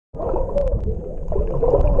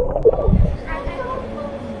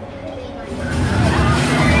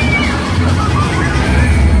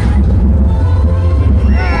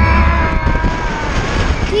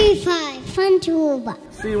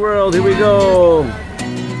SeaWorld, here we go. All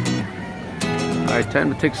right,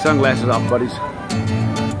 time to take sunglasses off, buddies.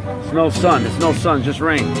 It's no sun, it's just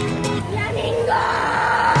rain.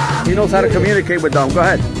 He knows how to communicate with them. Go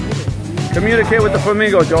ahead. Communicate with the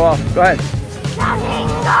flamingo, Joel. Go ahead.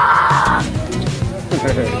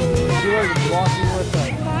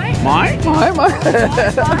 Mine?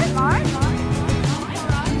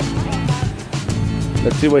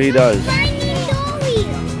 Let's see what he does.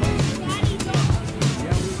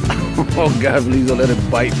 Oh God, please don't let him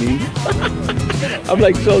bite me. I'm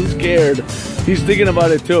like so scared. He's thinking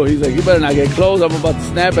about it too. He's like, you better not get close. I'm about to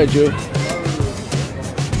snap at you.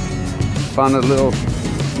 Found a little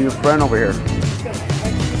new friend over here.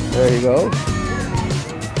 There you go.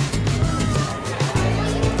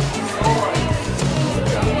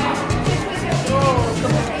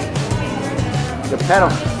 The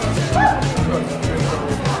pedal.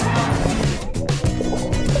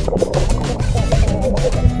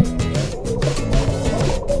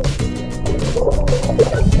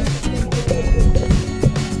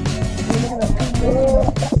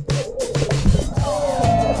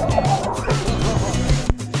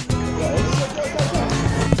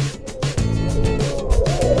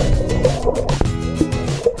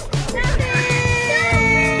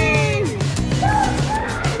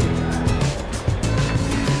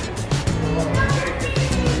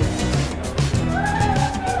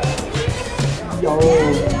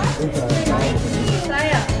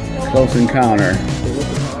 Close encounter.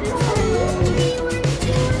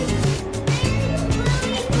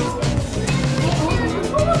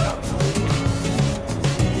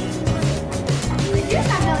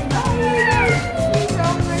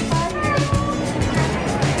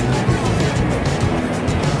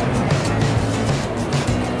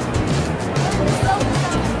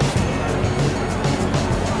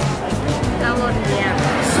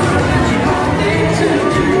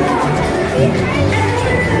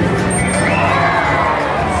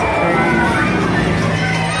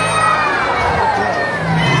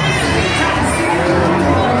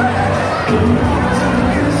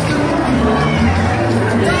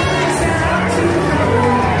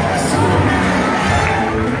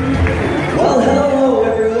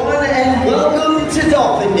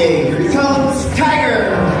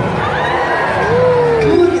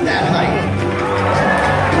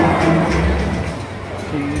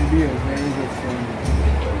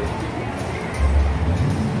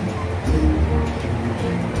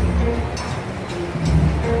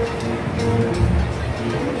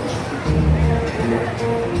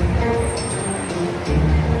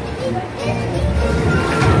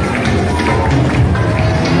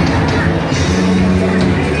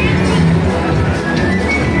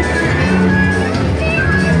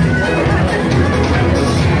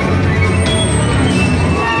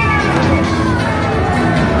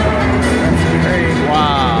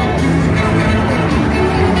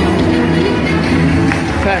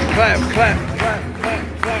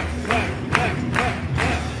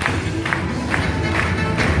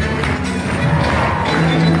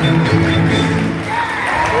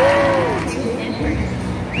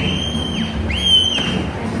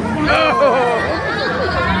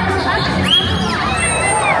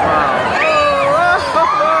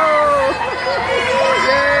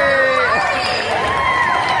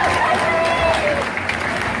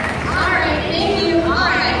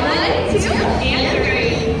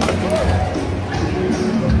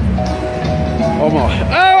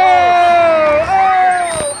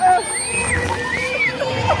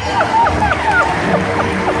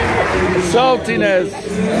 Saltiness.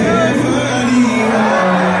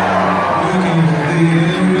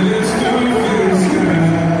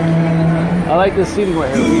 I like the seating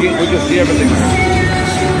right here. We can see everything.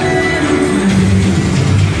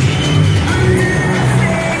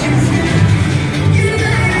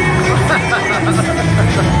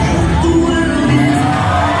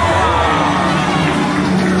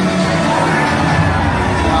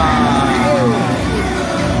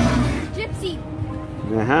 Gypsy.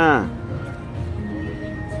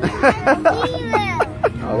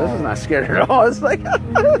 Oh, this is not scared at all. It's like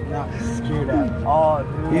not scared at all,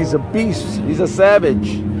 dude. He's a beast. He's a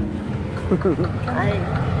savage.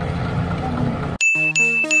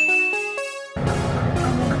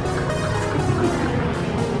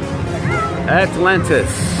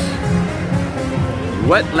 Atlantis.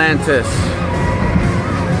 Wetlantis.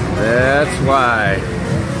 That's why.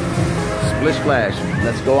 Splish splash.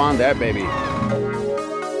 Let's go on that, baby.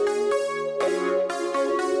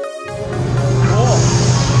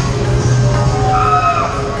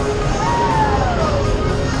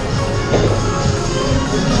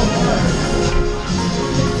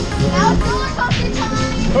 Outdoor coffee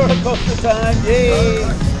time! coaster time. Yay!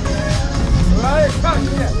 Right, come on.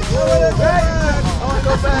 I want to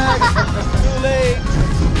go back. Too late.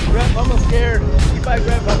 Grandpa's scared. Keep my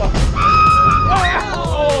grandpapa.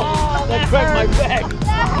 Oh, that cracked my back.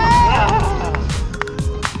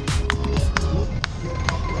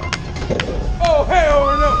 Oh,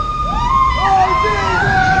 hell no.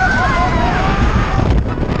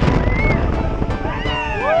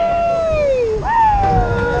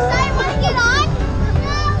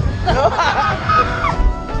 Oh,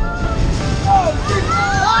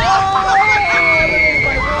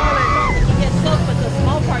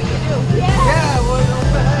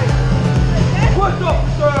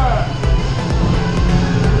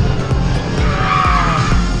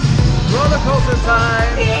 roller coaster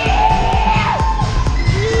time.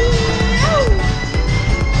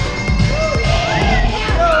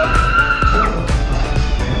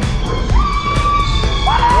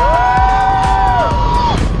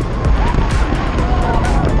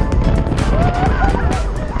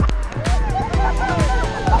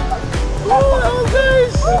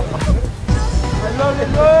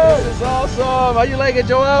 This is awesome. How you like it,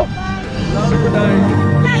 Joel? Super nice.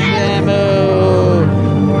 Yeah, move.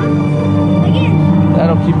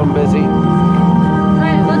 That'll keep them busy.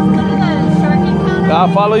 Alright, let's go to the sharking counter.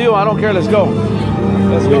 I'll follow you. I don't care. Let's go.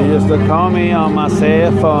 Let's go. You used to call me on my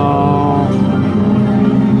cell phone.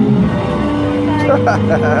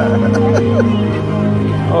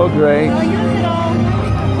 Oh, great. I'll use it all.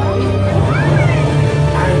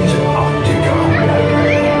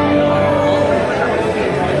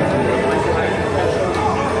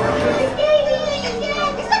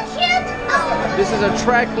 This is a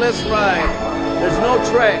trackless ride. There's no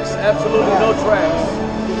tracks, absolutely no tracks.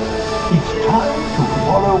 It's time to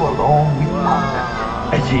follow along with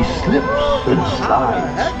Puck as he slips and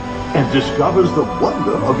slides and discovers the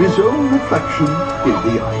wonder of his own reflection in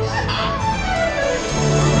the ice.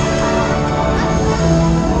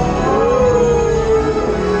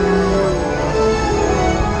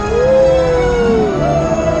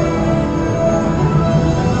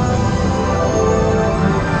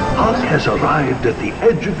 Has arrived at the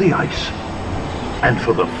edge of the ice, and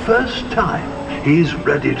for the first time he's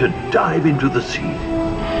ready to dive into the sea.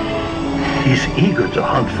 He's eager to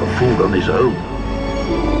hunt for food on his own,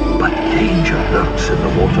 but danger lurks in the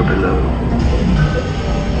water below.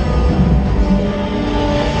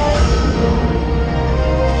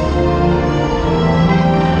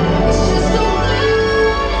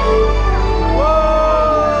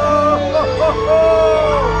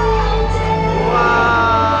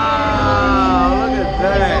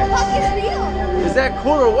 Is that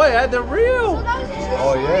cool or what? They're real.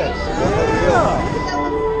 Oh, yes.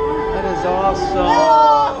 That is awesome.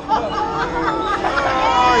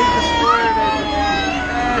 Oh, he destroyed it.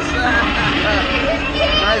 Yes.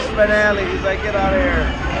 Nice finale. He's like, get out of here.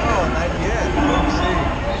 Oh, not yet. Let's see.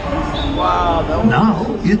 Wow. That was Now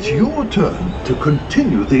it's your turn to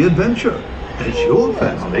continue the adventure as your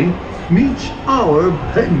family meets our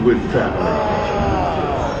penguin family.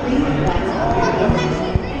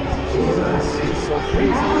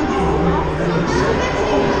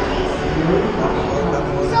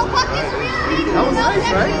 That was nice,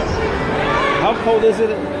 right? How cold is it?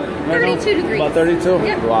 32 degrees. About 32?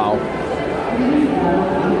 Yep. Wow.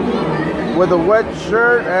 With a wet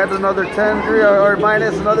shirt, add another 10 degrees, or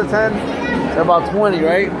minus another 10. It's about 20,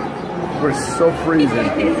 right? We're so freezing.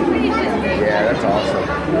 It's pretty chilly. Yeah, that's awesome.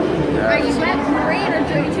 Yeah. Are you wet from rain or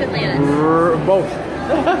journey to Atlantis? Both.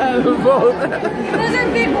 Both. Those are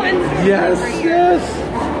big ones. Yes, yes.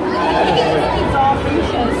 Dolphin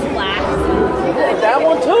show splash. That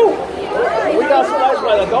one too. We got splashed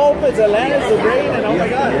by the dolphins, Atlantis, the rain, and oh my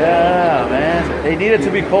god. Yeah, man. They need it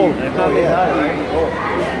to be cold. If not, they die, right?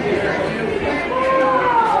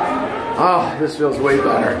 Oh, this feels way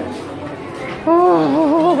better.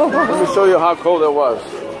 Oh. Let me show you how cold it was.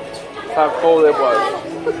 How cold it was.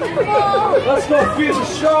 Let's go fish a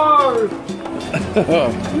shark.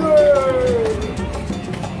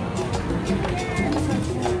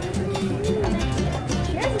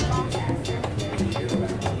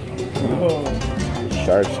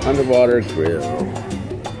 Sharks underwater grill.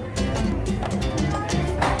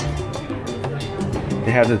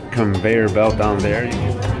 They have the conveyor belt down there.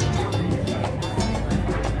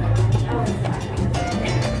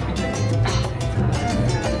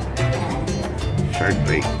 Shark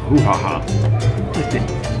bait. Hoo ha ha.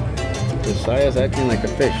 Josiah's acting like a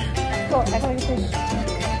fish. Cool, act like a fish.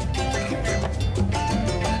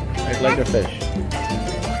 Act like a fish.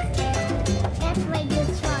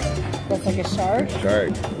 Looks like a shark.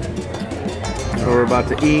 Shark. So we're about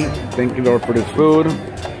to eat. Thank you, Lord, for this food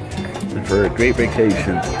and for a great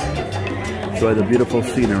vacation. enjoy the beautiful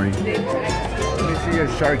scenery. Let me see your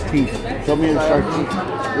shark teeth. Show me your shark teeth.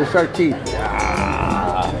 Your shark teeth.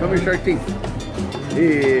 Ah. Show me your shark teeth.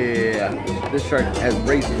 Yeah. This shark has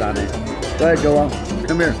braces on it. Go ahead, Joel.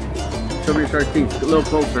 Come here. Show me your shark teeth. A little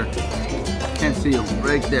closer. Can't see them.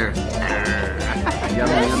 Right there.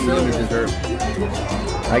 Yummy, yummy, yummy dessert.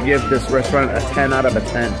 I give this restaurant a 10 out of a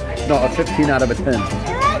 10. No, a 15 out of a 10.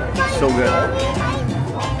 So good.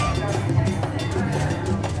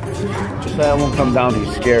 Just that won't come down.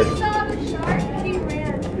 He's scared.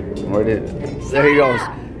 Where did? There he goes.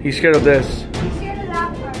 He's scared of this.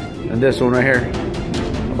 And this one right here.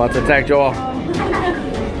 About to attack Joel.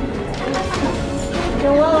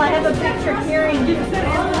 Joel, I have a picture carrying you.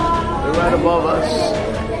 They're right above us.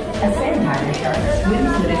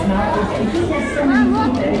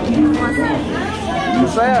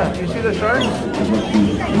 Josiah, you see the sharks? You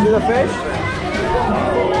see the fish?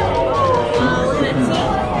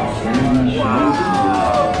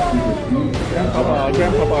 Grandpapa,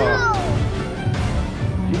 Grandpapa.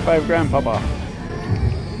 G5 Grandpapa.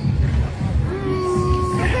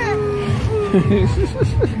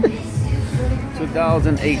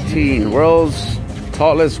 2018, world's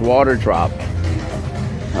tallest water drop.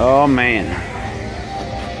 Oh man.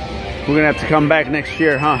 We're gonna have to come back next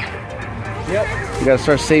year, huh? Yep. We gotta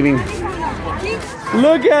start saving.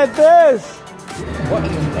 Look at this! What?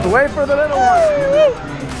 Wait for the little one.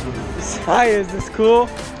 Hi, is this cool?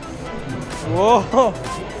 Whoa.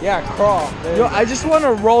 Yeah, crawl. Yo, I just want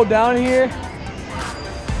to roll down here.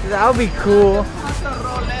 That would be cool.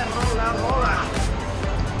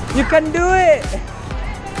 You can do it!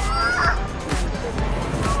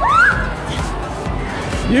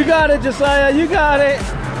 You got it, Josiah, you got it!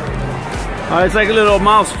 Oh, it's like a little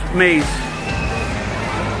mouse maze.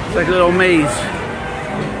 It's like a little maze.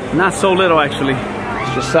 Not so little, actually.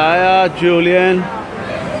 Josiah, Julian.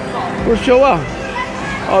 Where's Joel?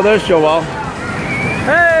 Oh, there's Joel.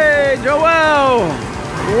 Hey, Joel!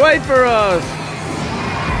 Wait for us!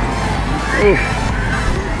 Oof.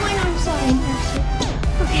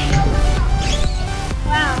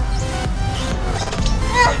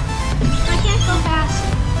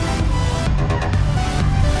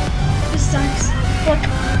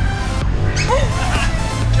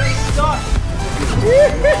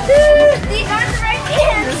 These aren't the right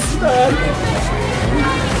hands.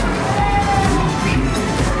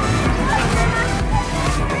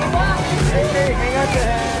 Hey, hang out your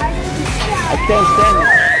head. I can't stand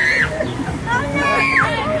it.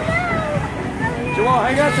 Joel,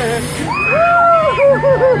 hang out your head.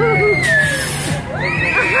 No hands.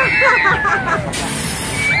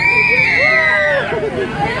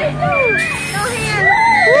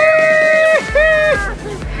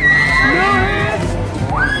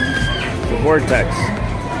 Vortex.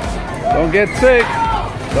 Don't get sick.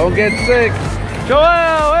 Don't get sick.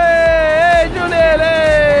 Joel, hey, Julian,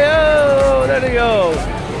 hey, oh, there you go.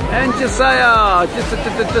 And Josiah,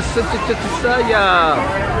 Josiah.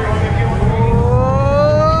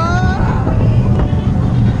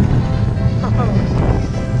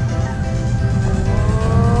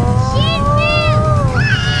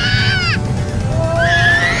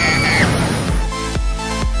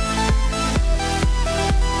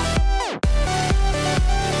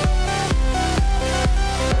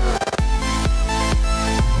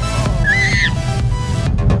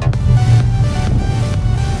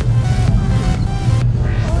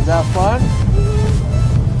 Was that fun?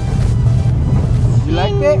 You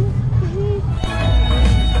liked it?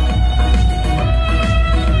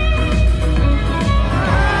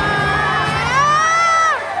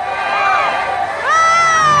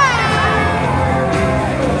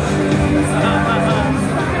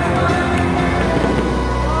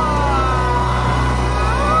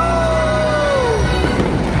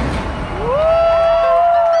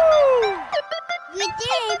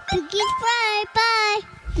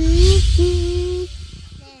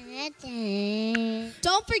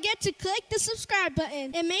 Don't forget to click the subscribe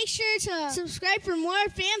button and make sure to subscribe for more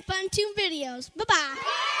FUNTune videos.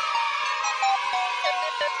 Bye-bye.